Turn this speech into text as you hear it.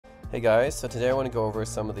Hey guys, so today I want to go over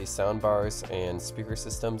some of the soundbars and speaker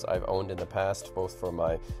systems I've owned in the past, both for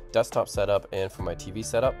my desktop setup and for my TV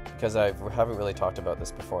setup, because I haven't really talked about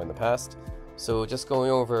this before in the past. So just going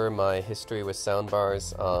over my history with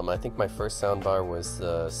soundbars, I think my first soundbar was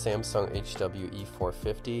the Samsung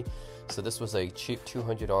HW-E450. So this was a cheap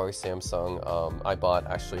 $200 Samsung I bought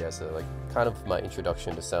actually as a kind of my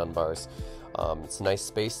introduction to soundbars. It's a nice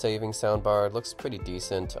space-saving soundbar. It looks pretty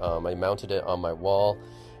decent. I mounted it on my wall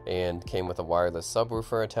and came with a wireless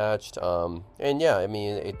subwoofer attached, and yeah, I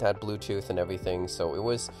mean, it had Bluetooth and everything, so it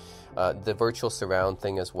was the virtual surround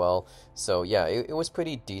thing as well. So yeah, it was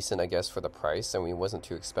pretty decent, I guess, for the price. I mean, it wasn't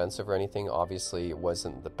too expensive or anything. Obviously, it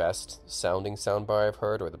wasn't the best sounding soundbar I've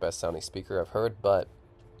heard or the best sounding speaker I've heard, but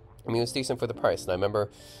I mean, it was decent for the price. And I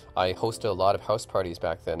remember I hosted a lot of house parties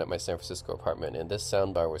back then at my San Francisco apartment, and this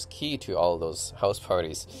soundbar was key to all of those house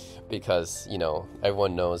parties because, you know,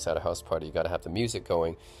 everyone knows at a house party you got to have the music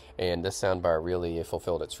going, and this soundbar really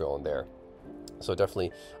fulfilled its role in there. So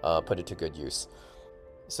definitely put it to good use.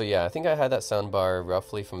 So yeah, I think I had that soundbar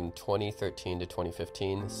roughly from 2013 to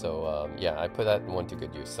 2015. So yeah, I put that one to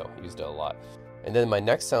good use, so I used it a lot. And then my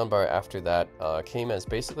next soundbar after that came as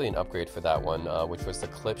basically an upgrade for that one, which was the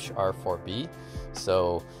Klipsch R4B.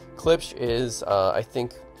 So Klipsch is, I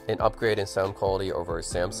think, an upgrade in sound quality over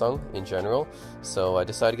Samsung in general. So I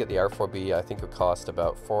decided to get the R4B. I think it cost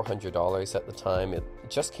about $400 at the time. It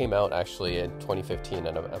just came out actually in 2015,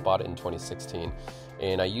 and I bought it in 2016.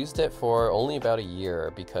 And I used it for only about a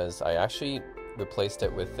year because I actually replaced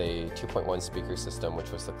it with a 2.1 speaker system, which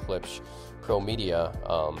was the Klipsch Pro Media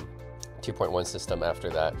 2.1 system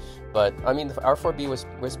after that. But I mean, the R4B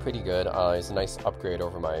was pretty good. It's a nice upgrade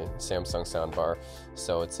over my Samsung soundbar.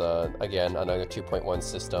 So it's again another 2.1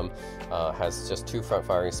 system, has just two front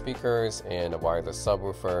firing speakers and a wireless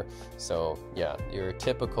subwoofer. So yeah, your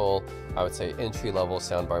typical, I would say, entry-level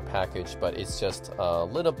soundbar package, but it's just a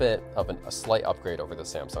little bit of a slight upgrade over the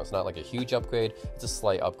Samsung. It's not like a huge upgrade, it's a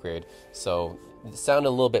slight upgrade. So it sounded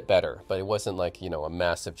a little bit better, but it wasn't like, you know, a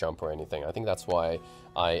massive jump or anything. I think that's why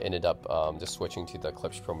I ended up just switching to the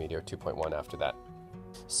Klipsch Pro Media 2.1 after that.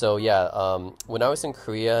 So yeah, when I was in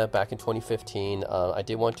Korea back in 2015, I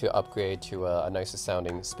did want to upgrade to a nicer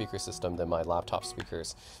sounding speaker system than my laptop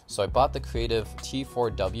speakers. So I bought the Creative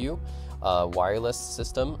T4W wireless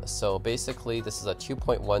system. So basically this is a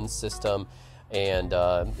 2.1 system, and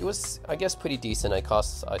it was, I guess, pretty decent. It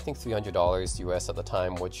cost, I think, $300 US at the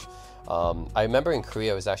time, which I remember in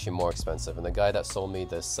Korea it was actually more expensive. And the guy that sold me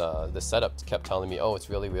this setup kept telling me, oh, it's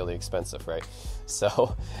really, really expensive, right?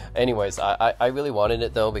 So anyways, I really wanted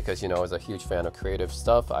it though because, you know, I was a huge fan of Creative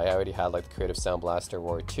stuff. I already had like the Creative Sound Blaster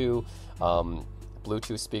Roar 2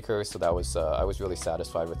 Bluetooth speaker, so that was I was really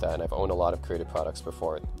satisfied with that, and I've owned a lot of Creative products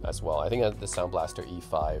before as well. I think I had the Sound Blaster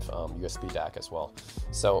E5 USB DAC as well.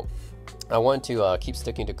 So I wanted to keep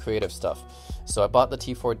sticking to Creative stuff. So I bought the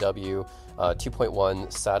T4W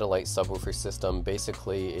 2.1 satellite subwoofer system.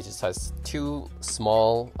 Basically, it just has two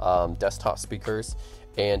small desktop speakers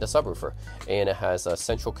and a subwoofer, and it has a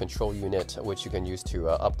central control unit which you can use to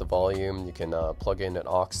up the volume. You can plug in an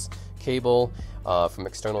aux cable from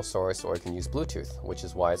external source, or you can use Bluetooth, which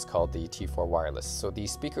is why it's called the T4 wireless. So the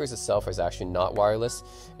speakers itself is actually not wireless.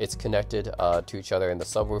 It's connected to each other in the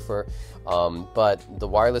subwoofer, but the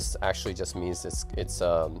wireless actually just means it's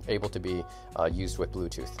able to be used with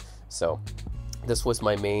Bluetooth. So this was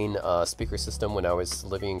my main speaker system when I was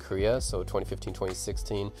living in Korea. So 2015,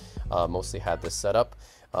 2016, mostly had this setup.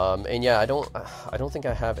 And yeah, I don't think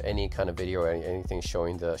I have any kind of video or anything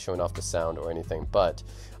showing off the sound or anything, but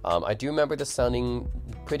I do remember this sounding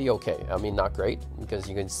pretty okay. I mean, not great, because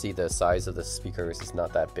you can see the size of the speakers is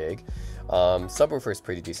not that big. Subwoofer is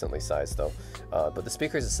pretty decently sized though, but the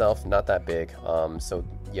speakers itself not that big. So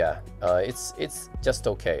yeah, it's just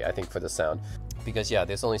okay, I think, for the sound. Because yeah,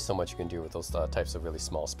 there's only so much you can do with those types of really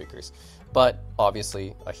small speakers. But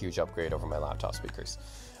obviously a huge upgrade over my laptop speakers.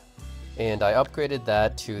 And I upgraded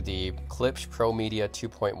that to the Klipsch Pro Media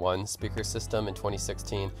 2.1 speaker system in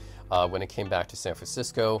 2016 when it came back to San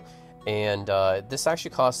Francisco. And this actually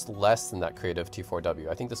costs less than that Creative T4W.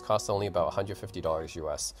 I think this costs only about $150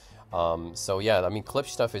 US. So yeah, I mean, Klipsch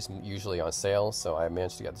stuff is usually on sale, so I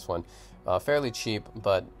managed to get this one fairly cheap.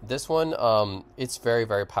 But this one, it's very,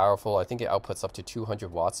 very powerful. I think it outputs up to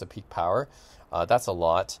 200 watts of peak power. That's a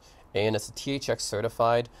lot. And it's a THX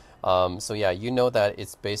certified. So yeah, you know that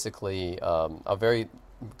it's basically a very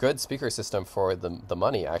good speaker system for the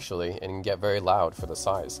money, actually, and can get very loud for the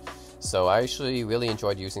size. So I actually really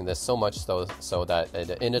enjoyed using this so much so that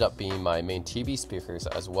it ended up being my main TV speakers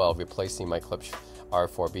as well, replacing my Klipsch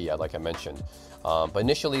R4B, like I mentioned. But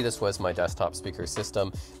initially this was my desktop speaker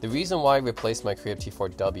system. The reason why I replaced my Creative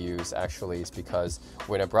T4Ws actually is because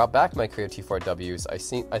when I brought back my Creative T4Ws,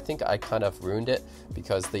 I think I kind of ruined it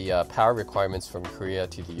because the power requirements from Korea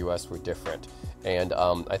to the US were different. And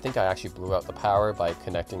I think I actually blew out the power by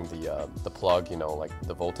connecting the plug, you know, like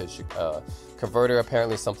the voltage converter.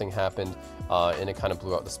 Apparently something happened and it kind of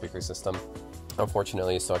blew out the speaker system,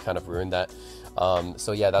 unfortunately, so I kind of ruined that.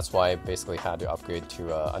 So yeah, that's why I basically had to upgrade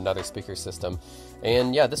to another speaker system.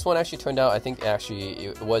 And yeah, this one actually turned out, I think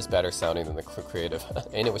it was better sounding than the Creative,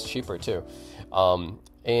 and it was cheaper too.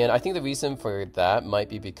 And I think the reason for that might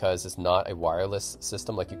be because it's not a wireless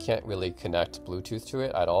system, like you can't really connect Bluetooth to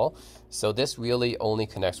it at all. So this really only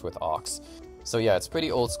connects with aux. So yeah, it's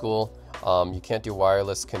pretty old school. You can't do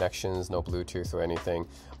wireless connections, no Bluetooth or anything,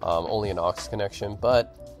 only an aux connection,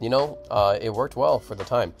 but you know, it worked well for the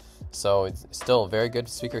time. So it's still a very good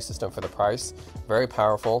speaker system for the price, very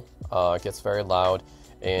powerful, gets very loud,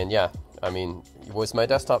 and yeah, I mean, it was my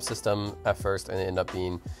desktop system at first and it ended up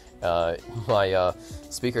being my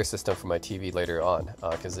speaker system for my TV later on,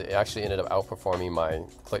 because it actually ended up outperforming my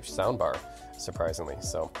Klipsch soundbar, surprisingly.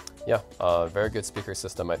 So yeah, very good speaker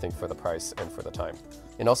system, I think, for the price and for the time.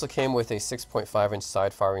 It also came with a 6.5-inch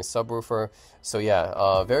side-firing subwoofer. So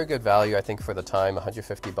yeah, very good value, I think, for the time,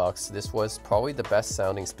 150 bucks. This was probably the best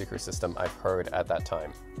sounding speaker system I've heard at that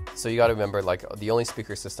time. So you got to remember, like, the only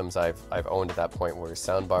speaker systems I've owned at that point were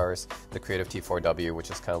soundbars, the Creative T4W,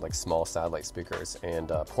 which is kind of like small satellite speakers, and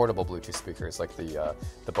portable Bluetooth speakers like the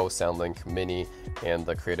Bose SoundLink Mini and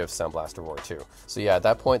the Creative Sound Blaster Roar 2. So yeah, at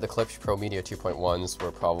that point, the Klipsch Pro Media 2.1s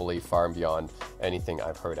were probably far and beyond anything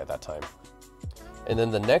I've heard at that time. And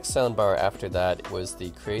then the next soundbar after that was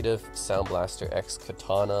the Creative Sound Blaster X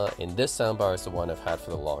Katana, and this soundbar is the one I've had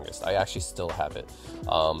for the longest. I actually still have it,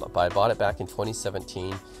 but I bought it back in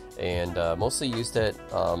 2017 and mostly used it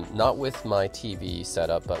not with my TV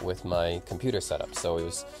setup, but with my computer setup. So it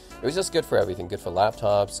was just good for everything, good for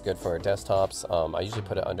laptops, good for desktops. I usually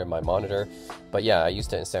put it under my monitor, but yeah, I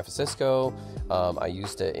used it in San Francisco, I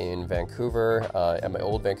used it in Vancouver, at my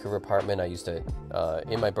old Vancouver apartment. I used it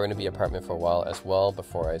in my Burnaby apartment for a while as well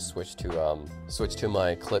before I switched to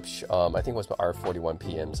my Klipsch, I think it was my R41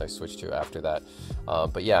 PMs I switched to after that.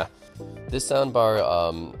 But yeah, this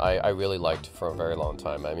soundbar I really liked for a very long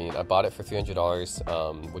time. I mean, I bought it for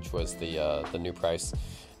 $300, which was the new price.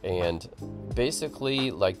 And basically,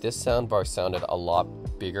 like, this soundbar sounded a lot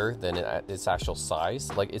bigger than its actual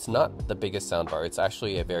size. Like, it's not the biggest soundbar, it's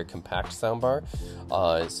actually a very compact soundbar,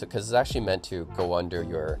 because it's actually meant to go under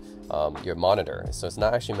your monitor. So it's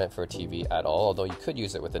not actually meant for a TV at all, although you could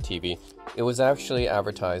use it with a TV. It was actually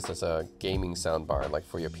advertised as a gaming soundbar, like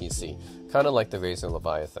for your PC, kind of like the Razer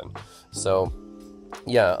Leviathan. So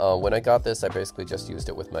yeah, when I got this, I basically just used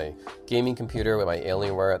it with my gaming computer, with my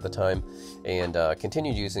Alienware at the time, and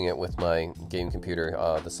continued using it with my gaming computer,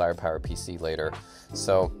 the CyberPower PC later.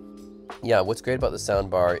 So yeah, what's great about the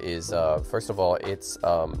soundbar is, first of all, it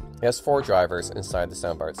has 4 drivers inside the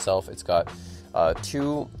soundbar itself. It's got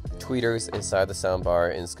 2 tweeters inside the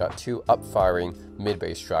soundbar, and it's got 2 up-firing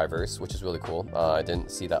mid-bass drivers, which is really cool. I didn't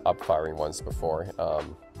see the up-firing ones before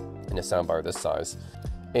in a soundbar this size.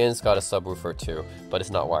 And it's got a subwoofer too, but it's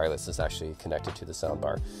not wireless, it's actually connected to the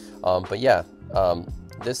soundbar. But yeah,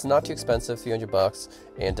 this is not too expensive, 300 bucks,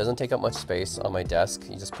 and doesn't take up much space on my desk.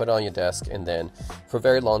 You just put it on your desk, and then for a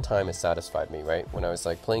very long time it satisfied me, right? When I was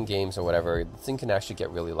like playing games or whatever, the thing can actually get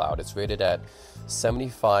really loud. It's rated at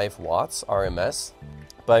 75 watts RMS,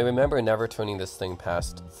 but I remember never turning this thing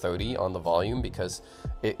past 30 on the volume because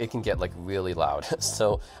it can get like really loud.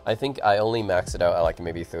 So I think I only max it out at like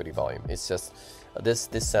maybe 30 volume. It's just, this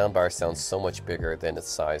soundbar sounds so much bigger than its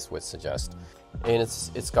size would suggest. And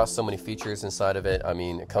it's got so many features inside of it. I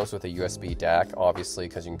mean, it comes with a USB DAC, obviously,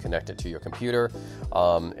 because you can connect it to your computer.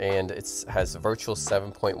 And it has virtual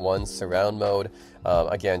 7.1 surround mode.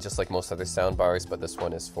 Again, just like most other soundbars, but this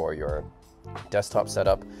one is for your desktop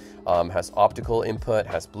setup. Has optical input,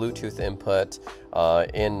 has Bluetooth input,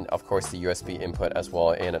 and of course the USB input as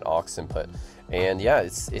well, and an aux input. And yeah,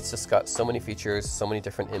 it's just got so many features, so many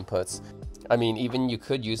different inputs. I mean, even you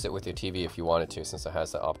could use it with your TV if you wanted to, since it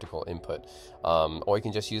has the optical input. Or you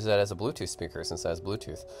can just use that as a Bluetooth speaker, since it has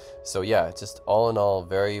Bluetooth. So yeah, just all in all,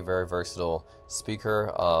 very, very versatile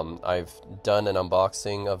speaker. I've done an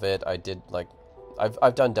unboxing of it.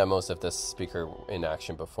 I've done demos of this speaker in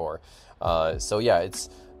action before. So yeah, it's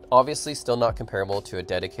obviously still not comparable to a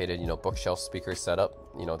dedicated, bookshelf speaker setup.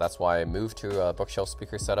 That's why I moved to a bookshelf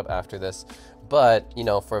speaker setup after this. But,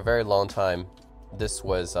 for a very long time, this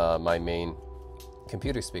was my main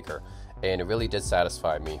computer speaker, and it really did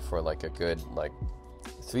satisfy me for like a good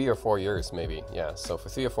 3 or 4 years maybe. Yeah, so for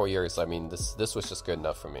 3 or 4 years, I mean, this was just good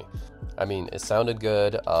enough for me. I mean, it sounded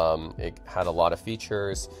good, it had a lot of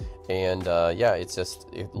features, and yeah, it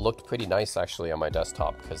looked pretty nice actually on my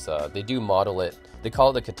desktop, because they do model it, they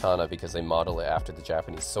call it the katana because they model it after the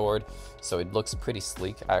Japanese sword, so it looks pretty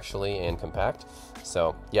sleek actually and compact.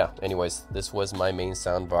 So yeah, anyways, this was my main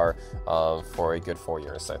soundbar for a good 4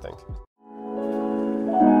 years, I think.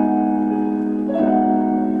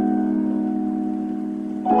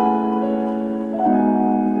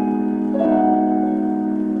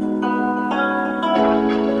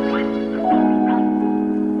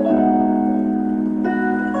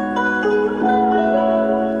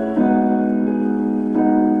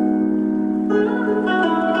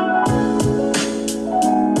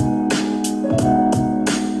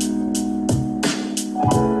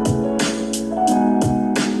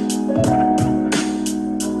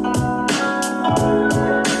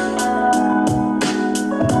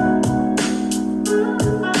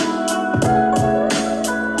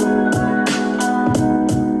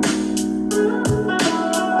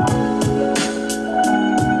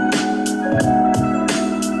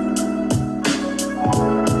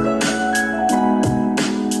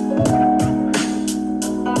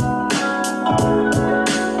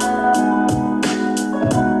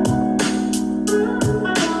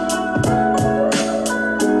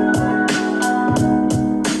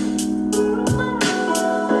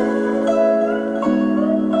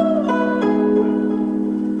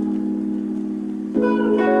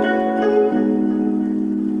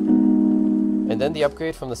 And then the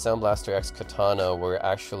upgrade from the Sound Blaster X Katana were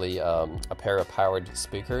actually a pair of powered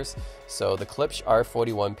speakers. So the Klipsch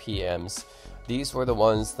R41PMs, these were the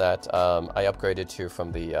ones that I upgraded to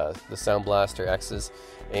from the Sound Blaster X's.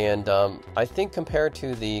 And I think compared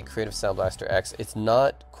to the Creative Sound Blaster X, it's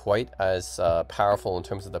not quite as powerful in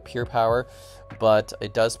terms of the pure power, but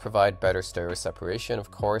it does provide better stereo separation, of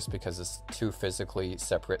course, because it's two physically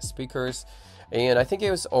separate speakers. And I think it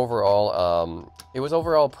was overall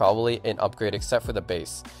probably an upgrade except for the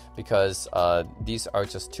bass, because these are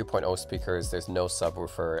just 2.0 speakers. There's no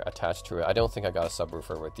subwoofer attached to it. I don't think I got a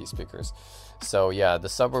subwoofer with these speakers. So yeah, the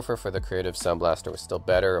subwoofer for the Creative Sound Blaster was still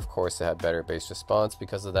better. Of course, it had better bass response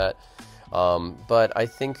because of that. But I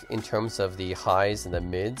think in terms of the highs and the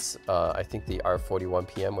mids, I think the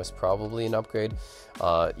R41PM was probably an upgrade,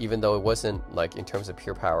 even though it wasn't, like, in terms of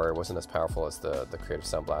pure power, it wasn't as powerful as the Creative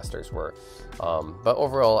Sound Blasters were. But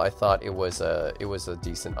overall, I thought it was a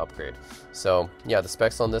decent upgrade. So yeah, the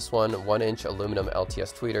specs on this one: 1-inch aluminum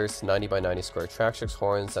LTS tweeters, 90 by 90 square Track6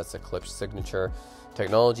 horns. That's a Klipsch signature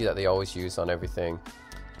technology that they always use on everything.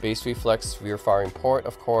 Bass reflex rear firing port,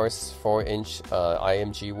 of course, 4-inch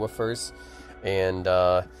IMG woofers, and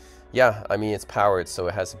yeah, I mean, it's powered, so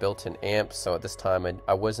it has a built-in amp. So at this time,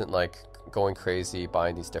 I wasn't like going crazy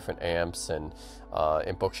buying these different amps and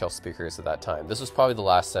bookshelf speakers at that time. This was probably the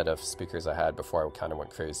last set of speakers I had before I kind of went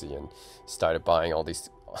crazy and started buying all these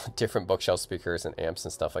different bookshelf speakers and amps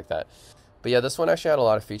and stuff like that. But yeah, this one actually had a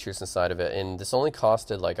lot of features inside of it, and this only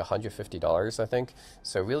costed like $150, I think.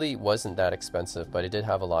 So it really wasn't that expensive, but it did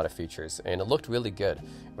have a lot of features, and it looked really good,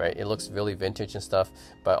 right? It looks really vintage and stuff,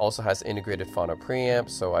 but also has integrated phono preamp,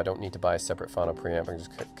 so I don't need to buy a separate phono preamp. I can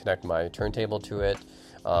just connect my turntable to it.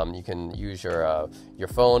 You can use your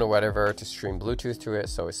phone or whatever to stream Bluetooth to it,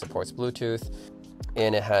 so it supports Bluetooth.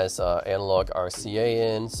 And it has analog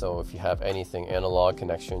RCA in, so if you have anything analog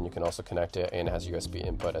connection, you can also connect it, and it has USB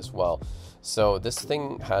input as well. So this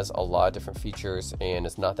thing has a lot of different features, and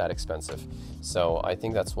it's not that expensive. So I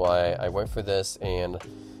think that's why I went for this. And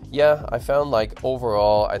yeah, I found, like,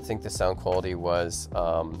 overall, I think the sound quality was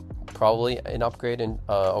probably an upgrade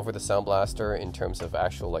over the Sound Blaster in terms of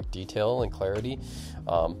actual, like, detail and clarity.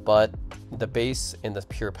 But the bass and the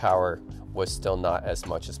pure power was still not as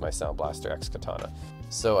much as my Sound Blaster X Katana.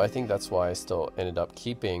 So I think that's why I still ended up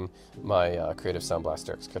keeping my Creative Sound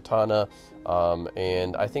Blaster X Katana.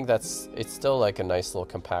 And I think it's still like a nice little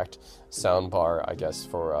compact sound bar, I guess,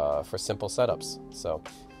 for simple setups. So,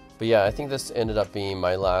 but yeah, I think this ended up being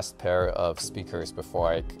my last pair of speakers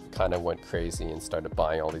before I kind of went crazy and started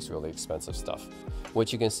buying all these really expensive stuff,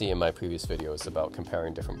 which you can see in my previous videos about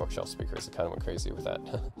comparing different bookshelf speakers. I kind of went crazy with that.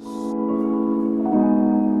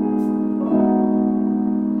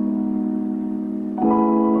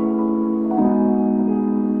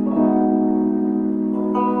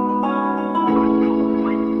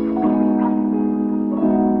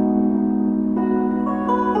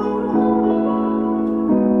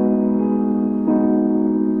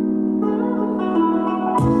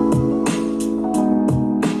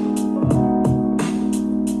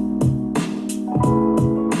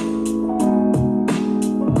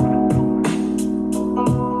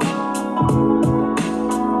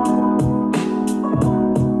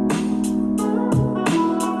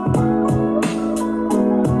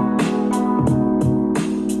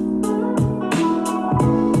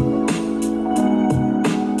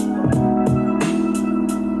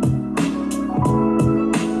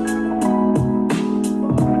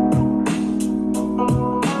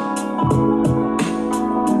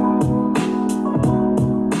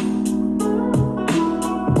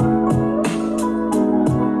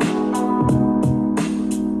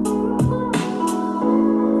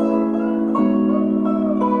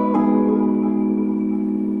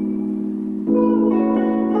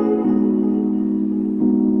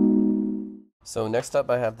 So next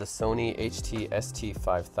up I have the Sony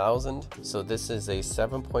HT-ST5000. So this is a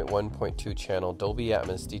 7.1.2 channel Dolby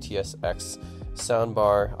Atmos DTS-X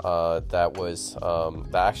soundbar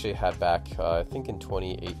that actually had back I think in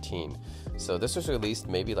 2018. So this was released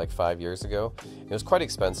maybe like 5 years ago. It was quite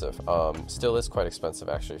expensive. Still is quite expensive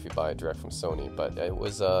actually if you buy it direct from Sony, but it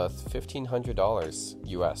was $1,500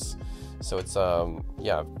 US. So it's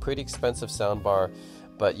yeah, pretty expensive soundbar.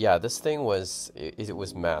 But yeah, this thing was, it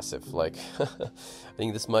was massive. Like, I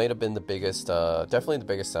think this might have been the biggest, definitely the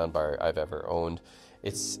biggest soundbar I've ever owned.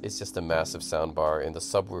 It's just a massive soundbar, and the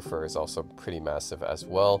subwoofer is also pretty massive as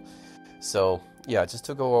well. So yeah, just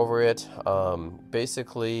to go over it,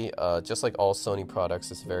 basically, just like all Sony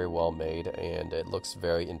products, it's very well made, and it looks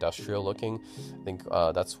very industrial looking. I think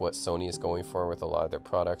that's what Sony is going for with a lot of their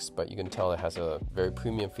products, but you can tell it has a very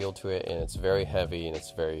premium feel to it, and it's very heavy, and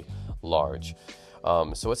it's very large.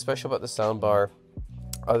 So what's special about the soundbar,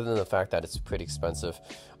 other than the fact that it's pretty expensive,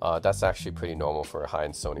 that's actually pretty normal for a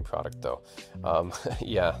high-end Sony product though.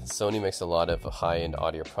 Yeah, Sony makes a lot of high-end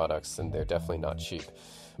audio products, and they're definitely not cheap.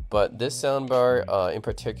 But this soundbar in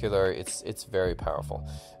particular, it's very powerful.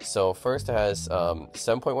 So first it has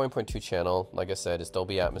 7.1.2 channel, like I said, it's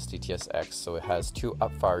Dolby Atmos DTS-X, so it has 2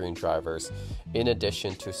 up-firing drivers in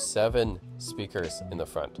addition to 7 speakers in the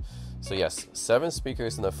front. So yes, 7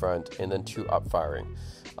 speakers in the front and then 2 up-firing.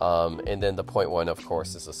 And then the 0.1, of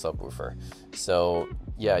course, is a subwoofer. So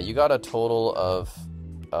yeah, you got a total of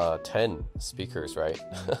 10 speakers, right?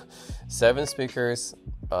 7 speakers,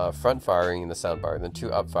 front firing in the soundbar, and then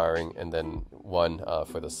 2 up firing, and then 1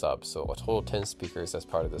 for the sub. So a total 10 speakers as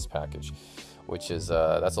part of this package, which is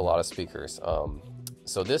that's a lot of speakers.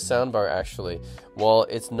 So this soundbar actually, while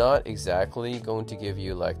it's not exactly going to give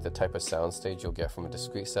you like the type of soundstage you'll get from a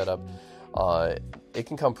discrete setup, it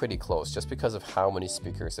can come pretty close just because of how many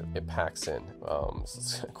speakers it packs in. So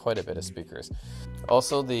it's quite a bit of speakers.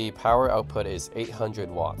 Also, the power output is 800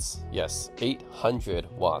 watts. Yes, 800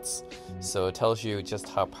 watts. So it tells you just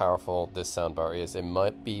how powerful this soundbar is. It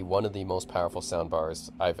might be one of the most powerful soundbars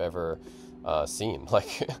I've ever seen.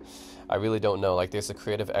 Like, I really don't know. Like, there's a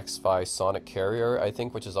Creative X5 Sonic Carrier, I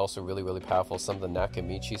think, which is also really, really powerful. Some of the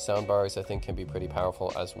Nakamichi soundbars, I think, can be pretty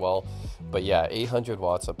powerful as well. But yeah, 800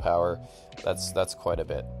 watts of power, that's quite a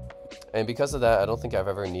bit. And because of that, I don't think I've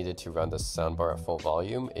ever needed to run this soundbar at full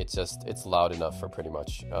volume. It's loud enough for pretty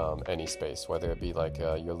much any space, whether it be like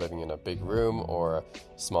you're living in a big room or a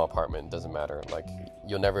small apartment. It doesn't matter. Like,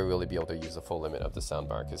 you'll never really be able to use the full limit of the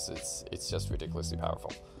soundbar because it's just ridiculously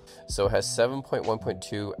powerful. So it has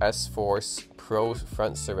 7.1.2 S-Force Pro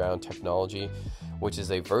front surround technology, which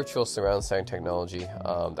is a virtual surround sound technology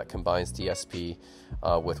that combines DSP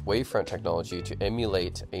with wavefront technology to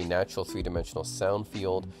emulate a natural three-dimensional sound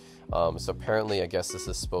field. So apparently, I guess this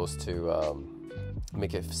is supposed to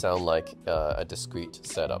make it sound like a discrete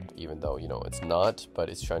setup, even though, you know, it's not, but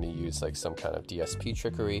it's trying to use like some kind of DSP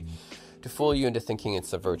trickery to fool you into thinking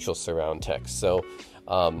it's a virtual surround tech. So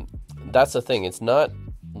that's the thing. It's not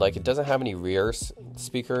like, it doesn't have any rear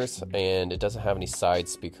speakers and it doesn't have any side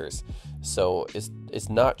speakers. So it's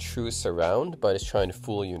not true surround, but it's trying to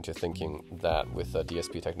fool you into thinking that with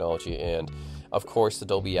DSP technology. And of course, the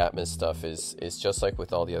Dolby Atmos stuff is just like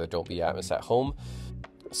with all the other Dolby Atmos at home.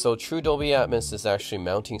 So true Dolby Atmos is actually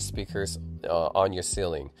mounting speakers on your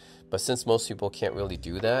ceiling. But since most people can't really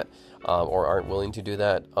do that or aren't willing to do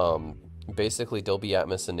that, basically Dolby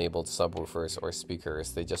Atmos enabled subwoofers or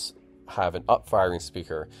speakers, they just have an up-firing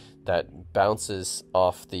speaker that bounces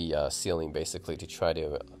off the ceiling basically to try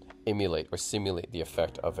to emulate or simulate the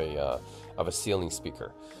effect of a ceiling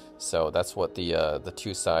speaker. So that's what the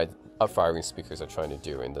 2 side up-firing speakers are trying to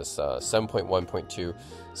do in this 7.1.2.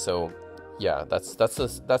 So yeah, that's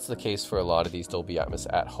the case for a lot of these Dolby Atmos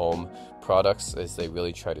at home products, is they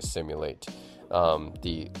really try to simulate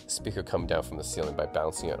the speaker coming down from the ceiling by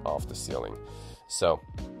bouncing it off the ceiling. So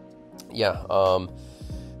yeah,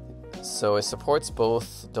 so it supports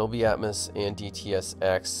both Dolby Atmos and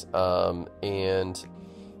DTS-X, and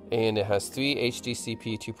it has 3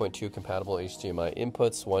 HDCP 2.2 compatible HDMI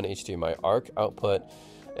inputs, 1 HDMI ARC output.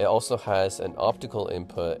 It also has an optical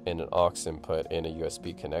input and an aux input and a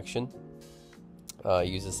USB connection. It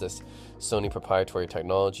uses this Sony proprietary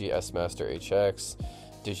technology, S-Master HX,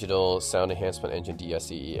 digital sound enhancement engine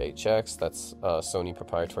DSE-HX. That's Sony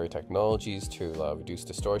proprietary technologies to reduce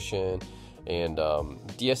distortion. And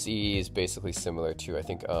DSE is basically similar to, I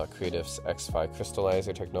think, Creative's X5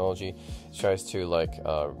 crystallizer technology. It tries to, like,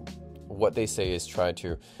 what they say is try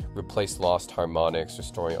to replace lost harmonics,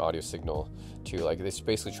 restoring audio signal to, like, it's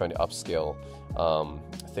basically trying to upscale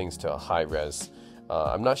things to a high res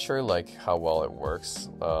I'm not sure like how well it works.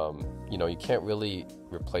 You know, you can't really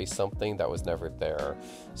replace something that was never there.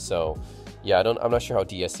 So yeah, I'm not sure how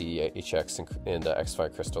DSE, HX, and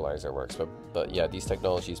X5 crystallizer works, but yeah, these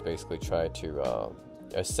technologies basically try to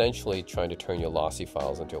essentially trying to turn your lossy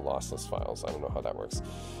files into lossless files. I don't know how that works.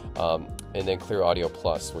 And then Clear Audio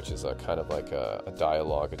Plus, which is a kind of like a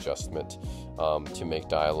dialogue adjustment to make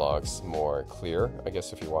dialogues more clear, I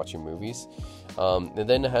guess, if you're watching movies. And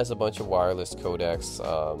then it has a bunch of wireless codecs.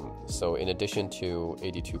 So in addition to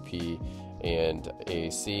 82p and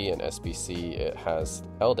AAC and SBC, it has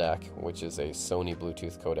LDAC, which is a Sony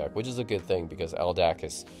Bluetooth codec, which is a good thing because LDAC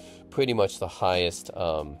is pretty much the highest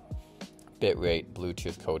bitrate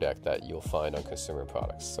Bluetooth codec that you'll find on consumer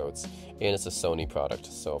products. So it's a Sony product,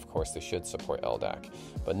 so of course they should support LDAC,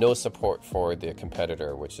 but no support for the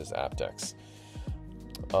competitor, which is aptX.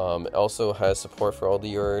 It also has support for all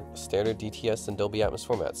your standard DTS and Dolby Atmos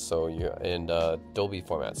formats, so Dolby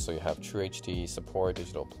formats. So you have True HD support,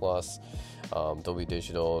 Digital Plus, Dolby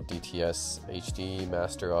Digital, DTS HD,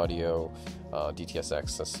 Master Audio,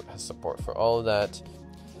 DTS:X has support for all of that.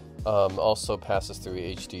 Also passes through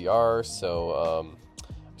HDR, so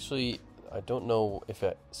actually I don't know if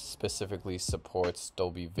it specifically supports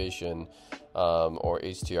Dolby Vision or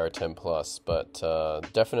HDR10 Plus, but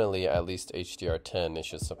definitely at least HDR10 it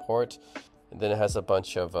should support. And then it has a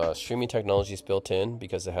bunch of streaming technologies built in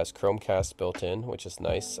because it has Chromecast built in, which is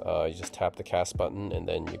nice. You just tap the cast button and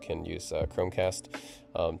then you can use Chromecast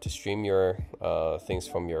to stream your things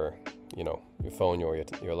from your phone or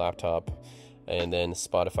your laptop. And then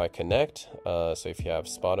Spotify Connect, so if you have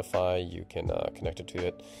Spotify, you can connect it to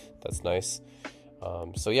it. That's nice.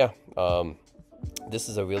 So yeah, this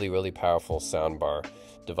is a really, really powerful soundbar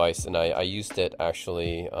device, and I used it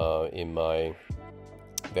actually in my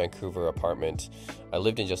Vancouver apartment. I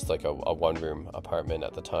lived in just like a one-room apartment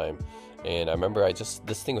at the time, and I remember this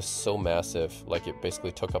thing was so massive, like it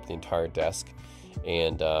basically took up the entire desk.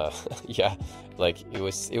 And yeah, like it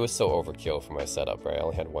was so overkill for my setup, right? I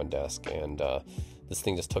only had one desk, and this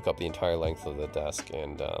thing just took up the entire length of the desk.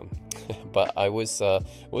 And but it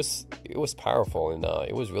was powerful, and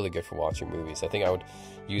it was really good for watching movies. I think I would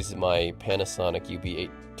use my Panasonic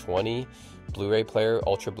UB820 Blu-ray player,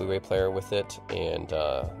 Ultra Blu-ray player with it, and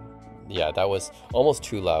yeah, that was almost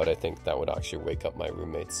too loud. I think that would actually wake up my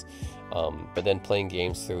roommates. But then playing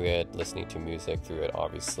games through it, listening to music through it,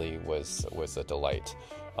 obviously was a delight.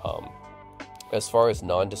 As far as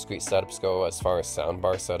non-discrete setups go, as far as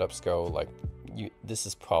soundbar setups go, this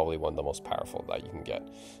is probably one of the most powerful that you can get.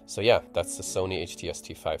 So yeah, that's the Sony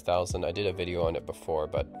HTST5000. I did a video on it before,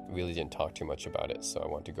 but really didn't talk too much about it, so I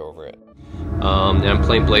want to go over it. And I'm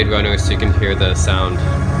playing Blade Runner, so you can hear the sound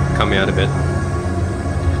coming out of it.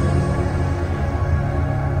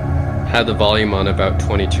 Have the volume on about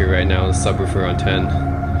 22 right now, the subwoofer on 10.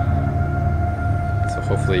 So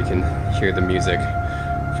hopefully you can hear the music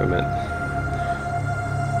from it.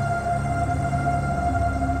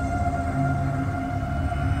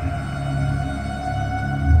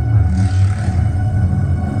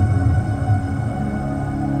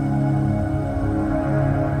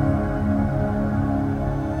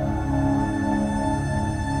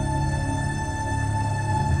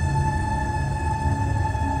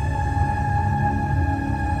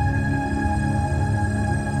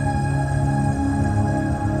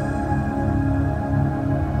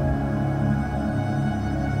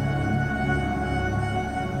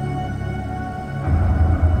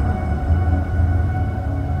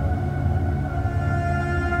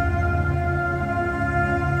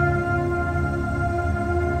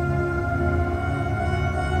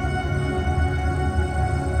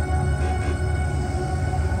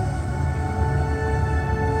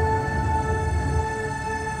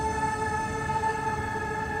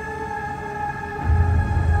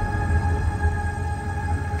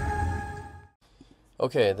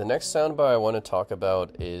 Okay, the next soundbar I want to talk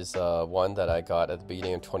about is one that I got at the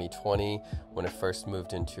beginning of 2020 when I first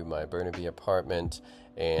moved into my Burnaby apartment,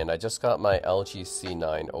 and I just got my LG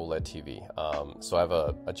C9 OLED TV. So I have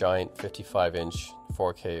a giant 55-inch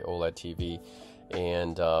 4K OLED TV,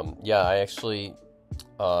 and yeah, I actually,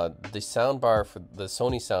 the soundbar for the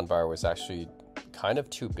Sony soundbar was actually kind of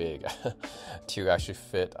too big to actually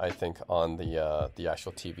fit, I think, on the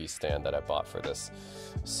actual TV stand that I bought for this.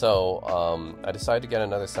 So I decided to get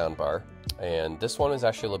another soundbar, and this one is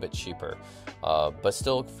actually a little bit cheaper, but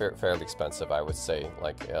still fairly expensive, I would say,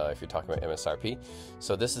 like if you're talking about MSRP.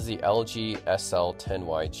 So this is the LG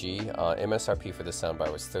SL10YG. MSRP for this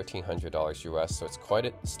soundbar was $1,300 US, so it's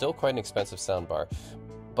still quite an expensive soundbar,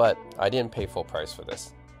 but I didn't pay full price for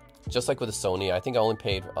this. Just like with the Sony, I think I only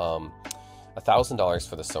paid $1,000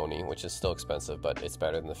 for the Sony, which is still expensive, but it's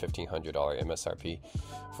better than the $1,500 MSRP.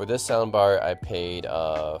 For this soundbar, I paid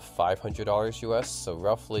 $500 US, so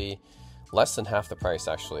roughly less than half the price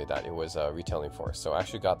actually that it was retailing for. So I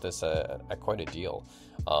actually got this at quite a deal.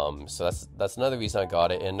 So that's another reason I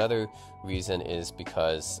got it. And another reason is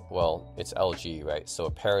because, well, it's LG, right? So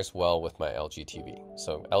it pairs well with my LG TV.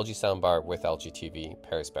 So LG soundbar with LG TV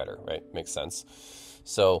pairs better, right? Makes sense.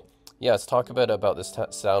 So yeah, let's talk a bit about this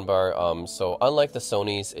soundbar. So unlike the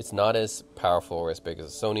Sonys, it's not as powerful or as big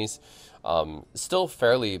as the Sonys. Still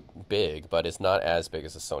fairly big, but it's not as big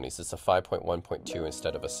as the Sonys. It's a 5.1.2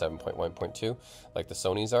 instead of a 7.1.2 like the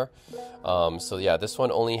Sonys are. So yeah, this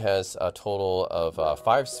one only has a total of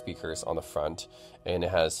 5 speakers on the front, and it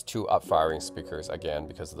has 2 up-firing speakers, again,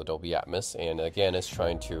 because of the Dolby Atmos, and again, it's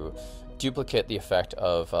trying to duplicate the effect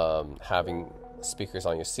of having speakers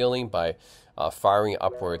on your ceiling by firing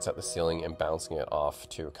upwards at the ceiling and bouncing it off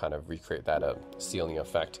to kind of recreate that ceiling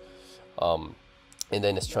effect. And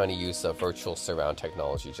then it's trying to use virtual surround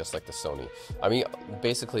technology, just like the Sony. I mean,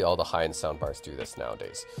 basically all the high-end soundbars do this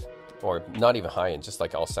nowadays. Or not even high-end, just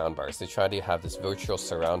like all soundbars. They try to have this virtual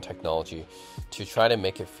surround technology to try to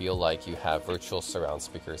make it feel like you have virtual surround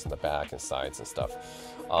speakers in the back and sides and stuff.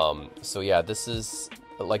 So yeah, this is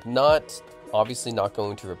like obviously not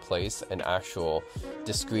going to replace an actual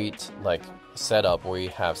discrete like setup where you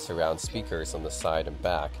have surround speakers on the side and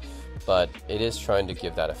back, but it is trying to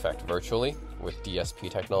give that effect virtually with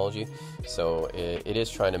DSP technology. So it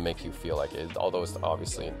is trying to make you feel like it, although it's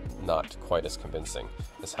obviously not quite as convincing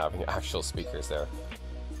as having actual speakers there.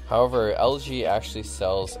 However, LG actually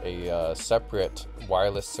sells a separate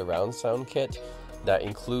wireless surround sound kit that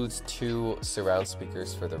includes 2 surround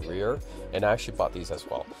speakers for the rear, and I actually bought these as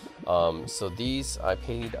well. So these, I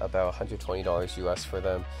paid about $120 US for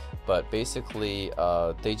them, but basically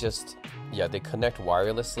they connect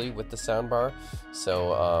wirelessly with the soundbar.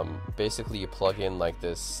 So basically you plug in like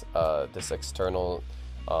this external,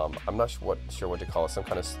 I'm not sure what to call it, some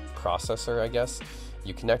kind of processor, I guess.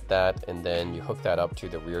 You connect that, and then you hook that up to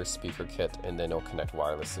the rear speaker kit, and then it'll connect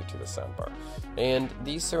wirelessly to the soundbar. And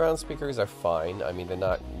these surround speakers are fine. I mean, they're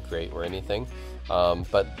not great or anything,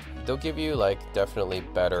 but they'll give you like definitely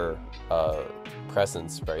better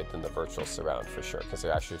presence, right, than the virtual surround for sure, because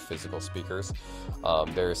they're actually physical speakers.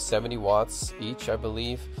 They're 70 watts each, I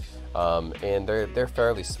believe. And they're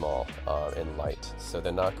fairly small and light, so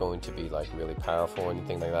they're not going to be like really powerful or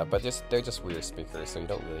anything like that, but they're just weird speakers, so you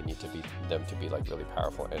don't really need them to be like really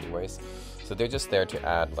powerful anyways. So they're just there to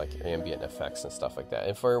add like ambient effects and stuff like that,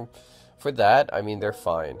 and for that, I mean, they're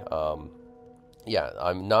fine. Yeah,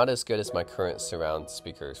 I'm not as good as my current surround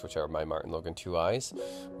speakers, which are my Martin Logan 2i's,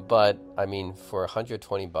 but I mean, for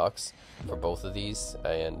 $120 for both of these,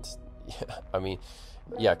 and yeah, I mean,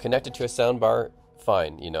 yeah, connected to a soundbar,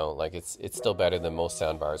 fine, you know, like it's still better than most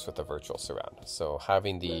soundbars with a virtual surround. So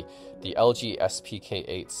having the LG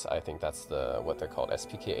SPK8s, I think that's what they're called,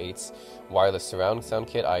 SPK8s wireless surround sound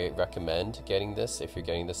kit, I recommend getting this if you're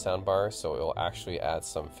getting the soundbar. So it will actually add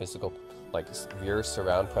some physical like rear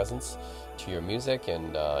surround presence to your music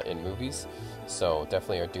and in movies. So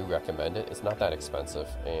definitely I do recommend it. It's not that expensive,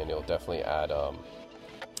 and it'll definitely add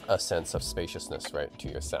a sense of spaciousness, right, to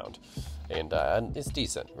your sound, and it's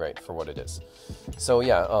decent, right, for what it is. So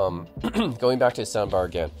yeah, going back to the soundbar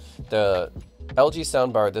again, the LG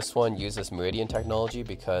soundbar, this one uses Meridian technology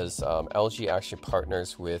because LG actually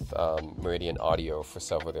partners with Meridian Audio for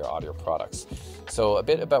several of their audio products. So a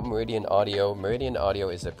bit about Meridian Audio. Meridian Audio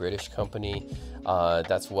is a British company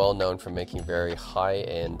that's well known for making very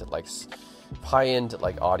high-end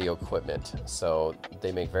audio equipment. So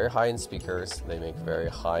they make very high-end speakers, they make very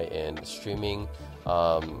high-end streaming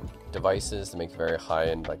devices, they make very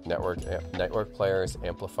high-end like network players,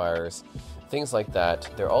 amplifiers, things like that.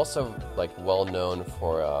 They're also like well known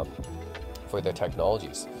for their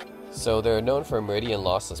technologies. So they're known for Meridian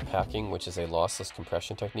lossless packing, which is a lossless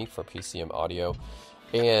compression technique for PCM audio.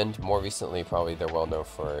 And more recently, probably they're well known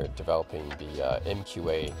for developing the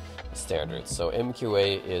MQA standards. So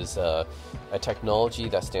MQA is a technology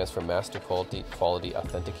that stands for Master Quality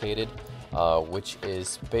Authenticated, which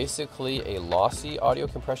is basically a lossy audio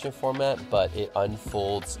compression format, but it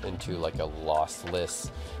unfolds into like a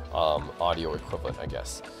lossless audio equivalent, I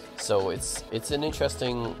guess. So it's an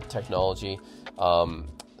interesting technology.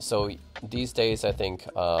 So these days, I think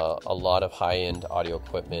a lot of high-end audio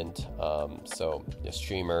equipment, so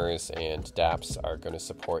streamers and DAPs are going to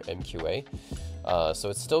support MQA. So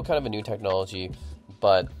it's still kind of a new technology,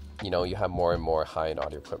 but you know, you have more and more high-end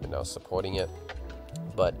audio equipment now supporting it.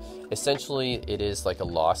 But essentially it is like a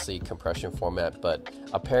lossy compression format, but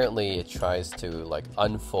apparently it tries to like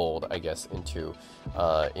unfold, I guess, into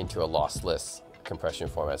a lossless compression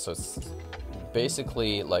format. So it's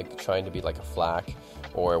basically like trying to be like a FLAC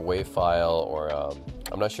or a WAV file, or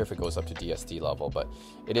I'm not sure if it goes up to DSD level, but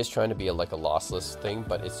it is trying to be like a lossless thing,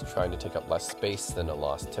 but it's trying to take up less space than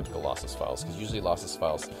typical lossless files, because usually lossless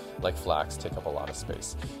files like FLACs take up a lot of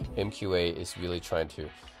space. MQA is really trying to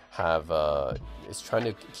have it's trying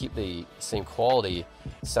to keep the same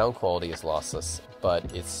sound quality as lossless, but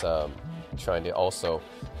it's trying to also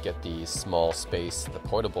get the small space, the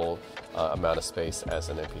portable amount of space as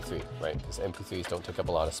an MP3, right? Because MP3s don't take up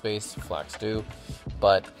a lot of space, FLACs do,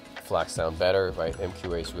 but FLACs sound better, right?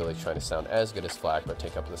 MQA is really trying to sound as good as FLAC, but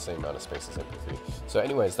take up the same amount of space as MP3. So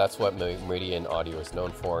anyways, that's what Meridian Audio is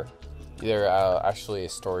known for. They're actually a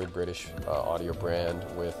storied British audio brand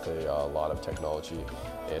with a lot of technology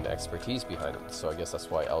and expertise behind them. So I guess that's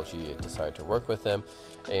why LG decided to work with them.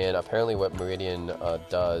 And apparently what Meridian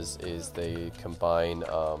does is they combine,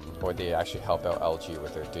 or they actually help out LG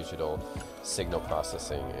with their digital signal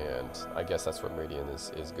processing. And I guess that's what Meridian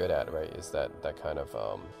is good at, right? Is that kind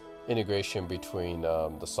of integration between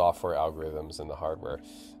the software algorithms and the hardware.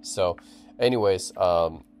 So anyways,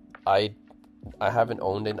 I haven't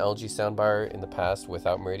owned an LG soundbar in the past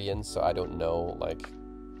without Meridian, so I don't know like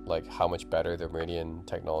how much better the Meridian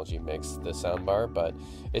technology makes the soundbar, but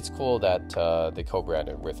it's cool that they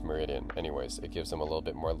co-branded with Meridian. Anyways, it gives them a little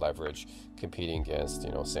bit more leverage competing against,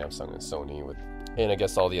 you know, Samsung and Sony and I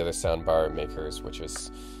guess all the other soundbar makers, which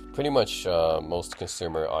is pretty much most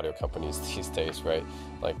consumer audio companies these days, right?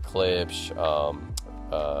 Like Klipsch,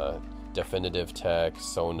 Definitive Tech,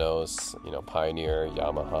 Sonos, you know, Pioneer,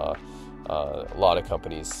 Yamaha. A lot of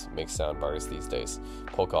companies make soundbars these days.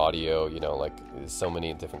 Polka Audio, you know, like so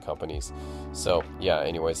many different companies. So yeah,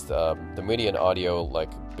 anyways, the Meridian Audio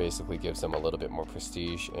like basically gives them a little bit more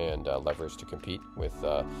prestige and leverage to compete with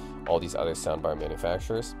all these other soundbar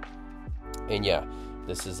manufacturers. And yeah,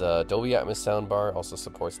 this is a Dolby Atmos soundbar, also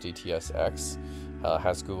supports DTS-X,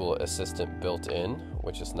 has Google Assistant built in,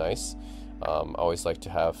 which is nice. Always like to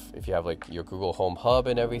have, if you have like your Google Home Hub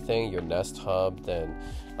and everything, your Nest Hub, then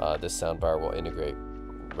this soundbar will integrate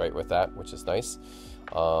right with that, which is nice.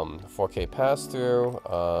 4K pass-through,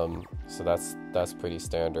 so that's pretty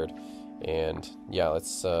standard. And yeah,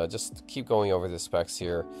 let's just keep going over the specs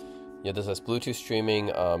here. Yeah, this has Bluetooth streaming.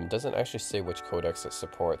 Doesn't actually say which codecs it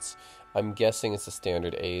supports. I'm guessing it's a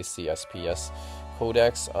standard AAC SPS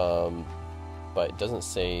codecs. But it doesn't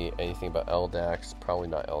say anything about LDACs, probably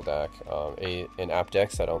not LDAC. And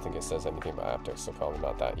aptX, I don't think it says anything about aptX, so probably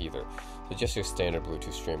not that either. So just your standard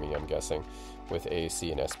Bluetooth streaming, I'm guessing, with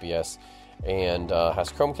AAC and SBS. And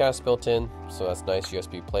has Chromecast built in, so that's nice.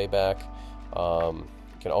 USB playback.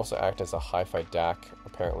 Can also act as a hi-fi DAC,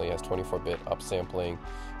 apparently has 24-bit upsampling.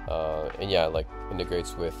 And yeah, like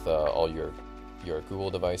integrates with all your Google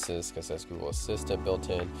devices, because it has Google Assistant built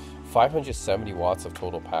in. 570 watts of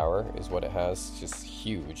total power is what it has. Just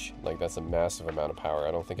huge. Like, that's a massive amount of power.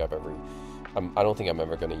 I don't think I'm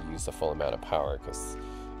ever going to use the full amount of power, because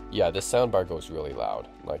yeah, this soundbar goes really loud.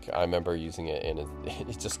 Like, I remember using it and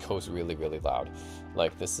it just goes really, really loud.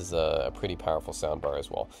 Like, this is a pretty powerful soundbar as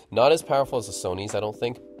well. Not as powerful as the Sony's, I don't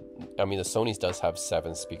think. I mean, the Sony's does have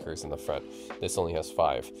 7 speakers in the front. This only has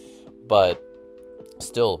 5. But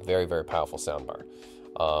still very, very powerful soundbar.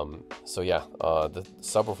 So yeah, the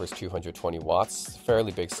subwoofer is 220 watts,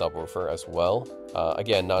 fairly big subwoofer as well.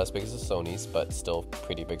 Again, not as big as the Sony's, but still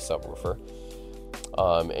pretty big subwoofer.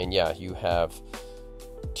 And yeah, you have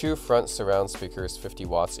 2 front surround speakers, 50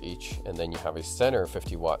 watts each, and then you have a center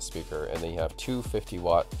 50 watt speaker, and then you have 2 50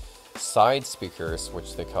 watt side speakers,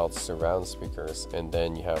 which they call surround speakers, and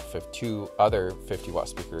then you have 2 other 50 watt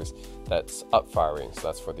speakers that's up firing, so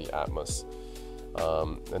that's for the Atmos.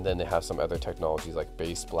 And then they have some other technologies like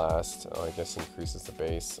bass blast, I guess increases the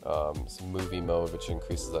bass, some movie mode, which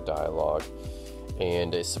increases the dialogue,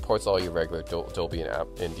 and it supports all your regular Dolby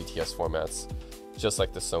and DTS formats, just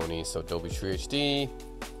like the Sony. So Dolby True HD,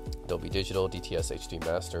 Dolby Digital, DTS HD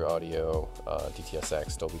Master Audio,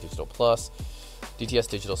 DTS-X, Dolby Digital Plus, DTS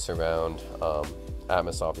Digital Surround,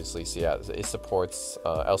 Atmos obviously. So yeah, it supports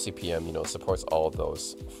LCPM, you know, supports all of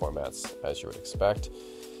those formats as you would expect.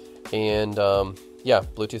 And yeah,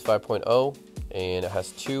 Bluetooth 5.0, and it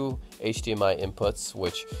has 2 HDMI inputs,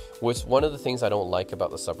 which was one of the things I don't like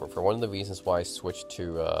about the subwoofer. One of the reasons why I switched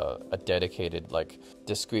to a dedicated, like,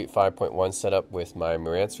 discrete 5.1 setup with my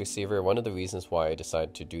Marantz receiver, one of the reasons why I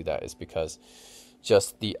decided to do that is because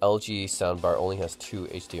just the LG soundbar only has 2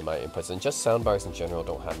 HDMI inputs, and just soundbars in general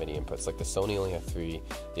don't have many inputs. Like the Sony only has 3,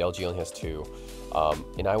 the LG only has 2,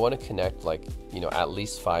 and I want to connect like, you know, at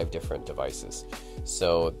least 5 different devices.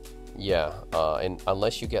 So yeah, and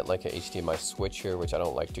unless you get like an HDMI switcher, which I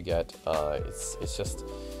don't like to get, it's just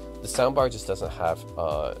the soundbar just doesn't have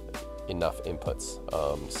enough inputs.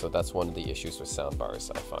 So that's one of the issues with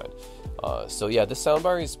soundbars, I find. So yeah, this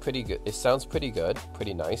soundbar is pretty good. It sounds pretty good,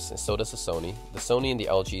 pretty nice, and so does the Sony. The Sony and the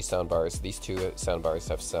LG soundbars, these two soundbars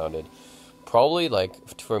have sounded probably, like,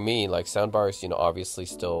 for me, like soundbars, you know, obviously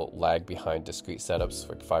still lag behind discrete setups,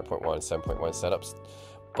 like 5.1 and 7.1 setups,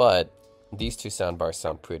 but these two soundbars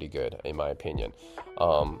sound pretty good in my opinion.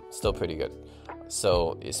 Still pretty good.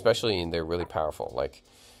 So especially, and they're really powerful. Like,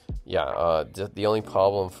 yeah, the only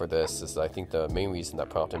problem for this is, I think the main reason that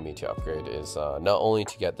prompted me to upgrade is not only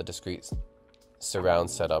to get the discrete surround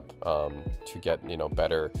setup, to get, you know,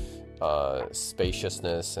 better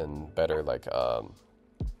spaciousness and better like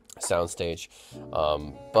soundstage,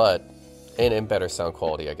 but and better sound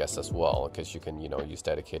quality, I guess, as well, because you can, you know, use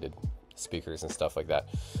dedicated speakers and stuff like that.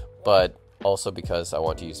 But also because I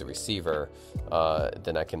want to use a receiver,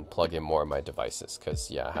 then I can plug in more of my devices,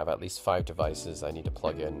 because yeah, I have at least 5 devices I need to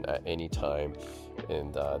plug in at any time,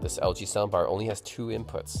 and this LG soundbar only has 2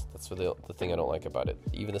 inputs. That's the thing I don't like about it.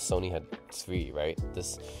 Even the Sony had 3, right?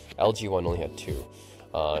 This LG one only had 2. It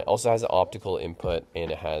also has an optical input,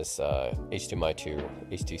 and it has HDMI to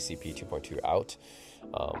HDCP 2.2 out.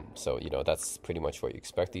 So, you know, that's pretty much what you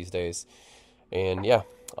expect these days. And yeah,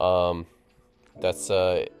 that's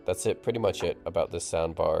it, pretty much it about this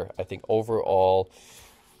soundbar. I think overall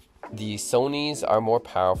the Sonys are more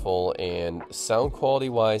powerful, and sound quality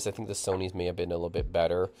wise I think the Sonys may have been a little bit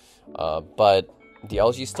better, but the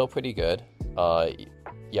LG is still pretty good.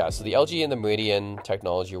 Yeah, so the LG and the Meridian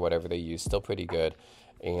technology or whatever they use, still pretty good.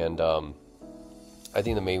 And I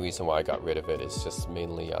think the main reason why I got rid of it is just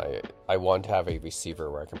mainly I want to have a receiver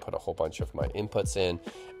where I can put a whole bunch of my inputs in,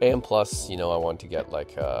 and plus, you know, I want to get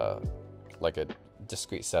like a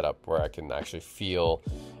discrete setup where I can actually feel,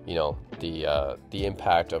 you know, the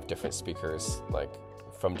impact of different speakers, like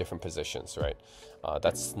from different positions, right?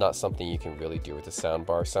 That's not something you can really do with the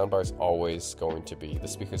soundbar. Soundbar is always going to be, the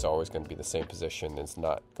speaker's always going to be the same position. It's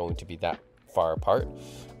not going to be that far apart,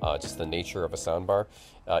 just the nature of a soundbar.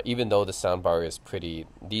 Even though the soundbar is pretty,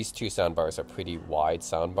 these two soundbars are pretty wide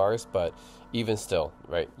soundbars, but even still,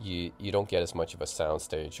 right, you don't get as much of a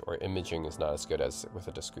soundstage, or imaging is not as good as with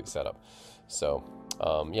a discrete setup. So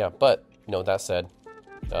yeah, but you know, that said,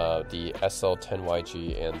 the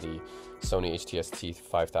SL10YG and the Sony HTST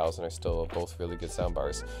 5000 are still both really good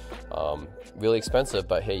soundbars. Really expensive,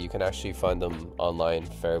 but hey, you can actually find them online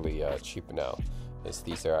fairly cheap now, as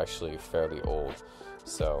these are actually fairly old.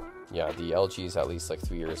 So yeah, the LG is at least like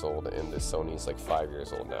 3 years old, and the Sony is like 5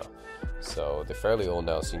 years old now. So they're fairly old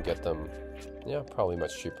now, so you can get them, yeah, probably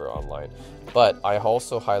much cheaper online. But I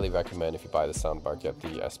also highly recommend, if you buy the soundbar, get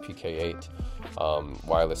the SPK8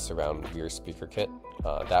 wireless surround rear speaker kit.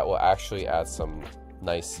 That will actually add some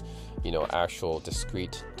nice, you know, actual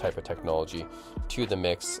discrete type of technology to the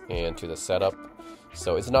mix and to the setup.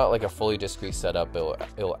 So it's not like a fully discrete setup.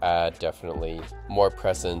 It'll add definitely more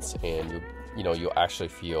presence, and you'll actually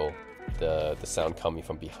feel the sound coming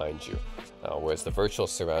from behind you. Whereas the virtual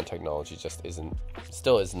surround technology just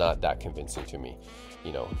still is not that convincing to me,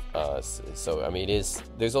 you know. So I mean,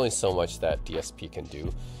 there's only so much that DSP can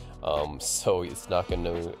do, so it's not going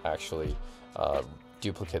to actually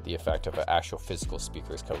duplicate the effect of an actual physical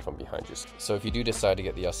speakers coming from behind you. So if you do decide to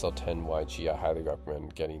get the SL10YG, I highly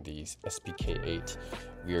recommend getting the SPK8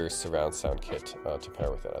 rear surround sound kit to pair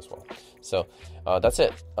with it as well. So that's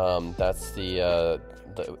it. That's the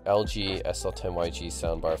LG SL10YG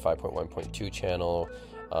soundbar 5.1.2 channel,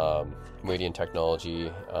 Meridian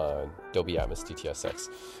technology, Dolby Atmos DTS:X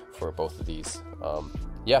for both of these.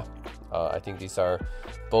 Yeah, I think these are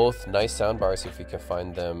both nice soundbars if you can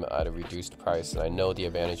find them at a reduced price. And I know the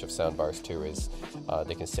advantage of soundbars too is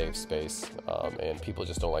they can save space, and people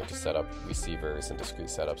just don't like to set up receivers and discrete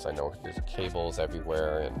setups. I know there's cables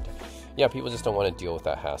everywhere, and yeah, people just don't want to deal with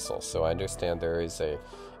that hassle. So I understand there is a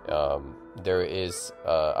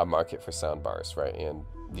market for soundbars, right? And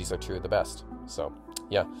these are two of the best. So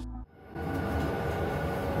yeah.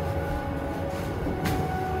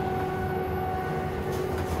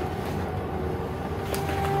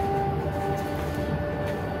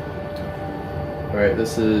 Alright,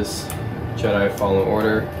 this is Jedi Fallen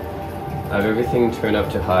Order. I have everything turned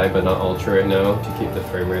up to high, but not ultra right now, to keep the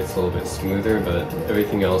frame rates a little bit smoother, but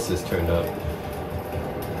everything else is turned up.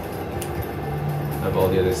 I have all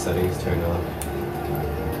the other settings turned off.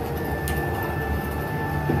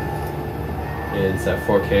 and it's at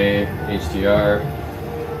 4K HDR.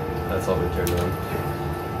 That's all been turned on.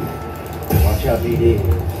 Watch out, BD.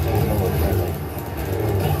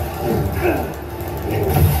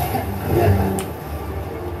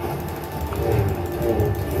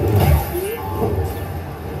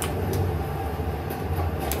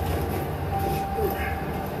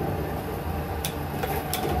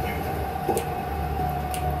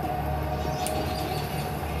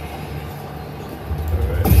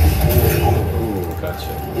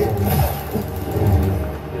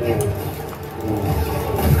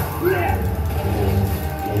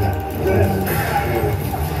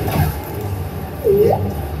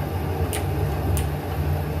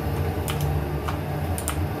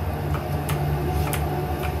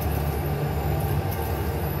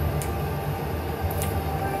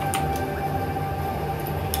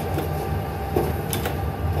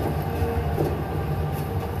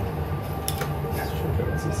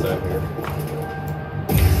 Inside here.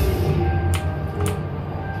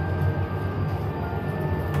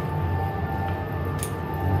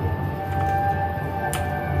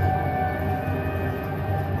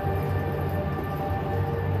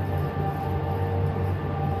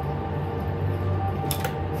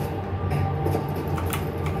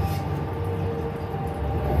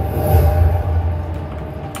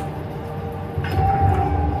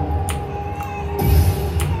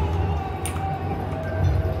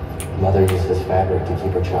 Mother used this fabric to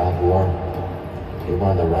keep her child warm. He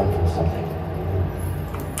wanted to run from something.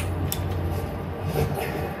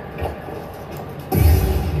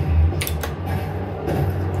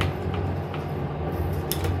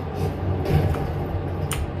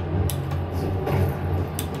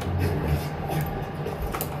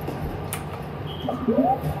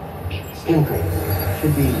 Skin cream.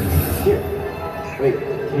 Should be here. Wait,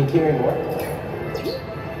 can you carry more?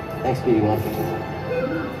 Thanks, BD1.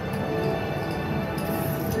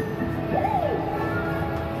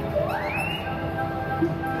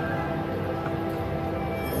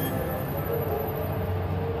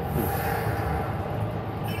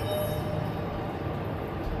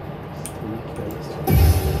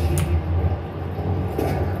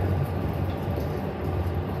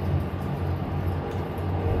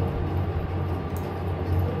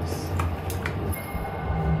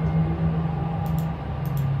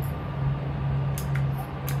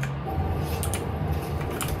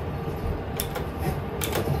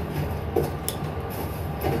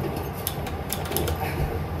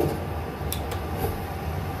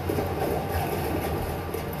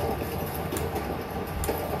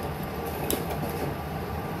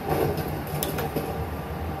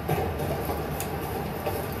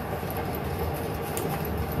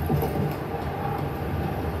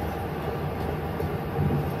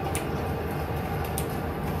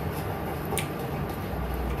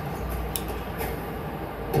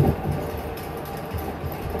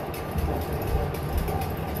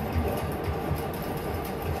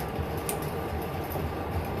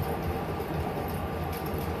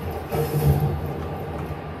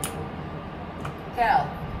 Cal,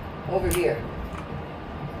 over here.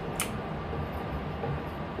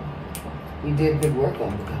 You did good work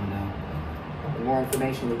on the now. The more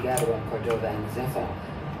information we gather on Cordova and Zephyr,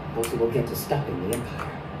 the closer we'll get to stopping the Empire.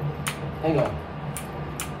 Hang on.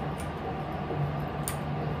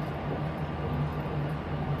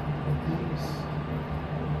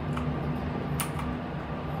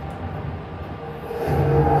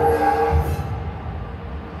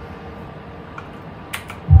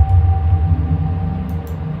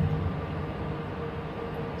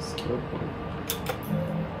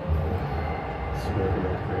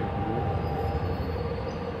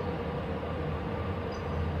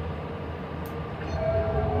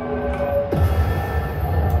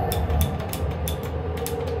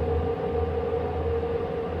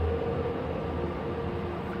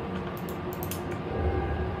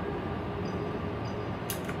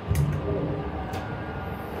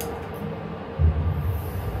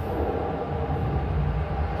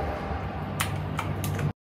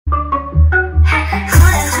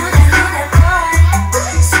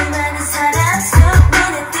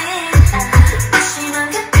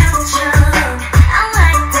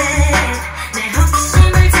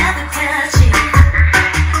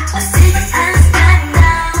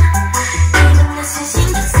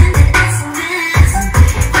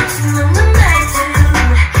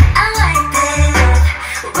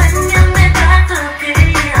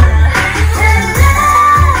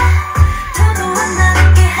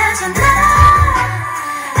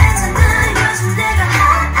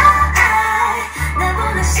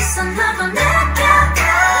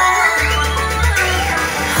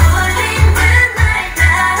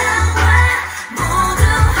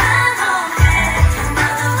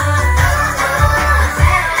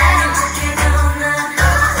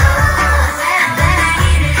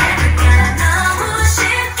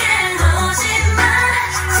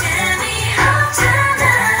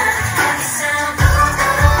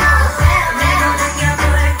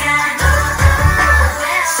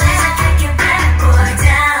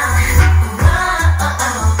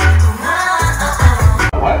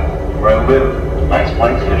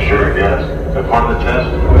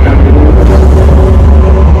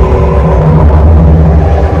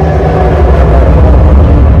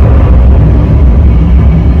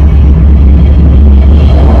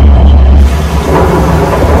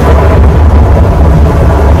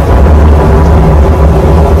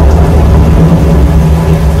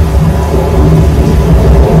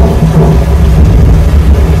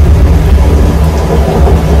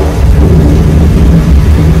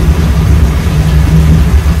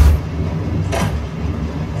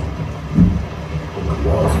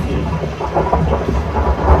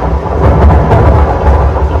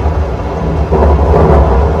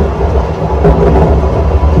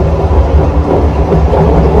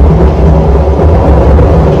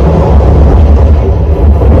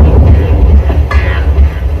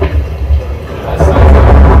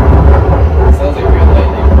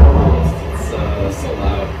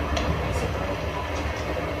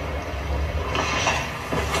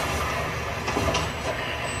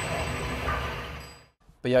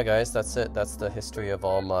 yeah, guys, that's it. That's the history of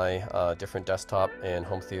all my different desktop and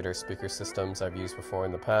home theater speaker systems I've used before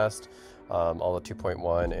in the past. All the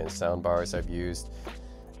 2.1 and soundbars I've used.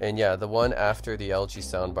 And yeah, the one after the LG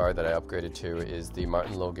soundbar that I upgraded to is the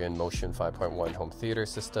Martin Logan Motion 5.1 home theater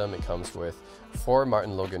system. It comes with 4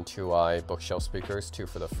 Martin Logan 2i bookshelf speakers, 2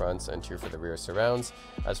 for the fronts and 2 for the rear surrounds,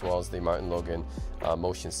 as well as the Martin Logan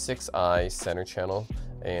Motion 6i center channel,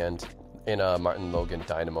 and in a Martin Logan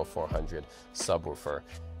Dynamo 400 subwoofer.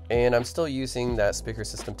 And I'm still using that speaker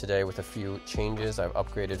system today with a few changes. I've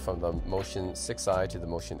upgraded from the Motion 6i to the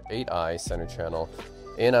Motion 8i center channel,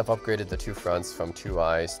 and I've upgraded the 2 fronts from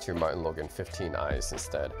 2i's to Martin Logan 15i's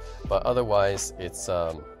instead. But otherwise, it's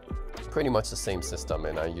pretty much the same system,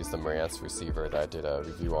 and I use the Marantz receiver that I did a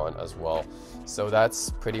review on as well. So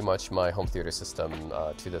that's pretty much my home theater system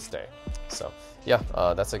to this day. So yeah,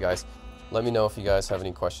 that's it, guys. Let me know if you guys have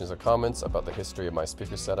any questions or comments about the history of my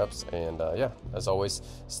speaker setups. And yeah, as always,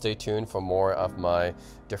 stay tuned for more of my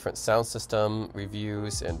different sound system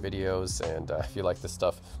reviews and videos. And if you like this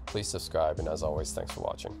stuff, please subscribe. And as always, thanks for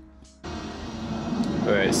watching.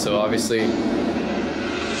 Alright, so obviously the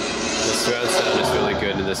surround sound is really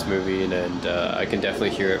good in this movie, and I can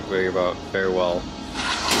definitely hear it very well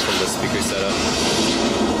from the speaker setup.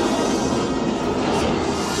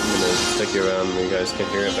 I'm gonna stick you around where you guys can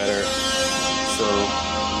hear it better. So,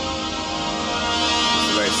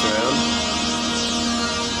 right surround,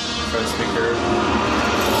 front speaker,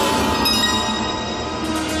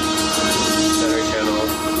 center channel,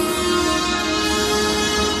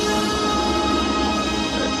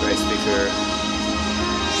 right speaker,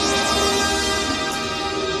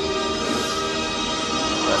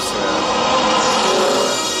 left surround.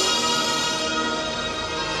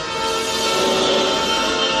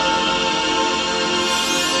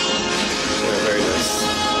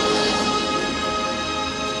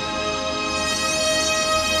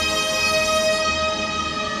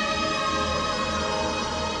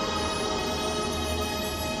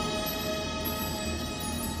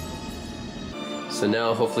 So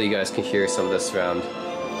now hopefully you guys can hear some of the surround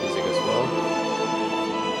music as well.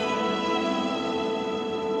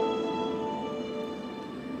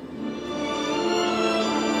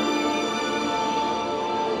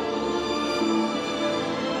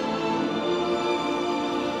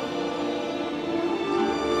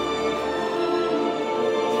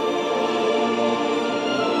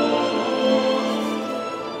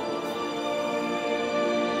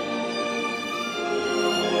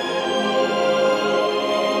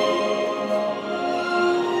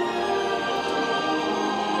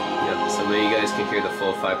 So you guys can hear the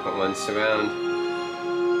full 5.1 surround,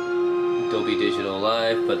 Dolby Digital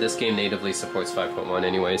Live, but this game natively supports 5.1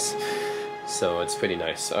 anyways, so it's pretty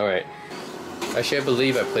nice. Alright, actually I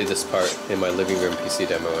believe I played this part in my living room PC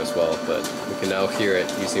demo as well, but we can now hear it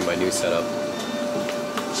using my new setup.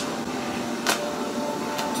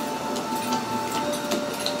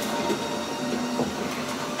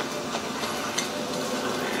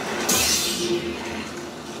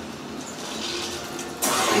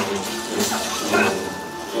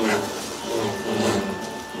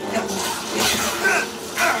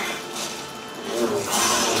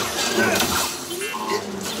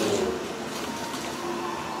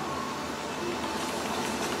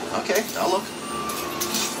 Okay, I'll look.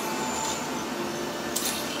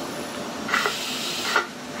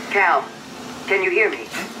 Cal, can you hear me?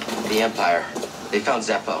 The Empire. They found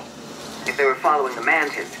Zeppo. If they were following the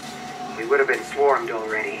Mantis, we would have been swarmed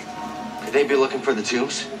already. Could they be looking for the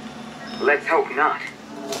tubes? Let's hope not.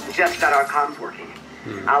 Just got our comms working.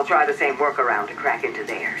 I'll try the same workaround to crack into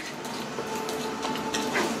theirs.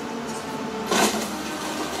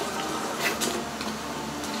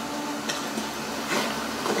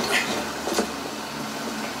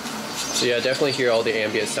 So yeah, definitely hear all the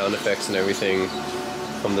ambient sound effects and everything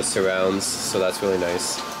from the surrounds, so that's really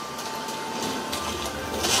nice.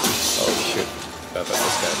 Oh shoot, forgot about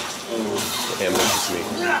this guy. The ambushes me.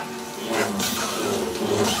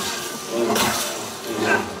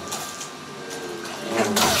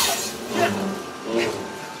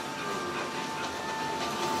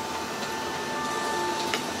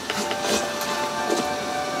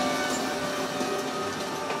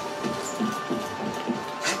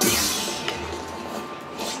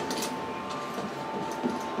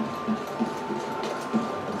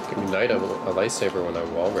 Ignite a lightsaber when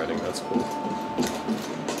I'm wall running, that's cool.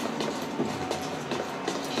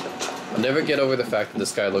 I'll never get over the fact that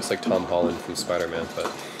this guy looks like Tom Holland from Spider-Man,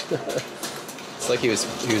 but it's like he was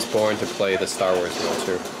born to play the Star Wars role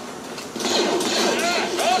too.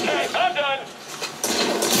 Okay, I'm done.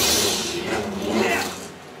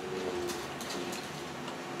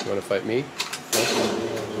 You wanna fight me?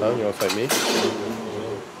 Oh, you want to fight me?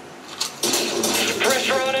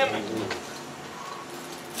 Pressure on him.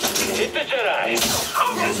 Hit the Jedi.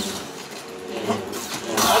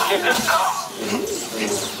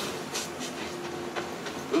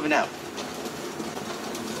 Moving out.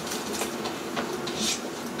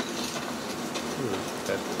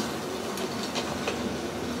 Okay.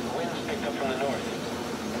 The wind's picked up from the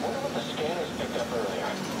north. I wonder what the scanners picked up earlier.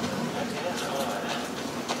 That is odd.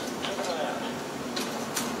 Keep an eye out.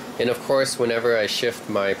 And of course, whenever I shift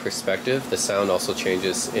my perspective, the sound also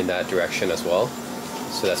changes in that direction as well.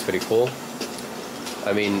 So that's pretty cool.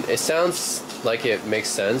 I mean, it sounds like it makes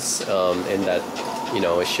sense in that, you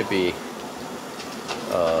know, it should be,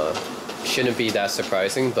 shouldn't be that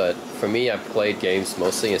surprising, but for me, I've played games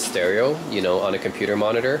mostly in stereo, you know, on a computer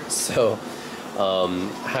monitor. So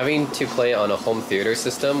having to play on a home theater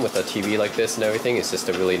system with a TV like this and everything is just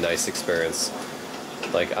a really nice experience.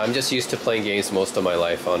 Like, I'm just used to playing games most of my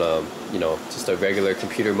life on a, you know, just a regular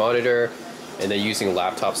computer monitor, and then using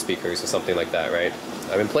laptop speakers or something like that, right?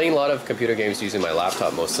 I've been playing a lot of computer games using my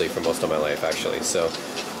laptop mostly for most of my life, actually. So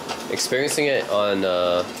experiencing it on,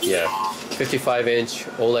 55-inch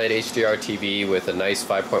OLED HDR TV with a nice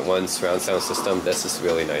 5.1 surround sound system, this is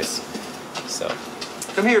really nice. So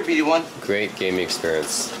Come here, BD1. great gaming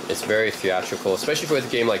experience. It's very theatrical, especially for a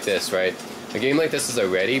game like this, right? A game like this is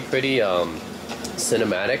already pretty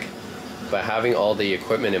cinematic, but having all the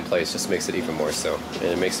equipment in place just makes it even more so, and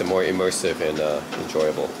it makes it more immersive and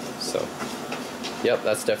enjoyable. So, yep,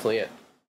 that's definitely it.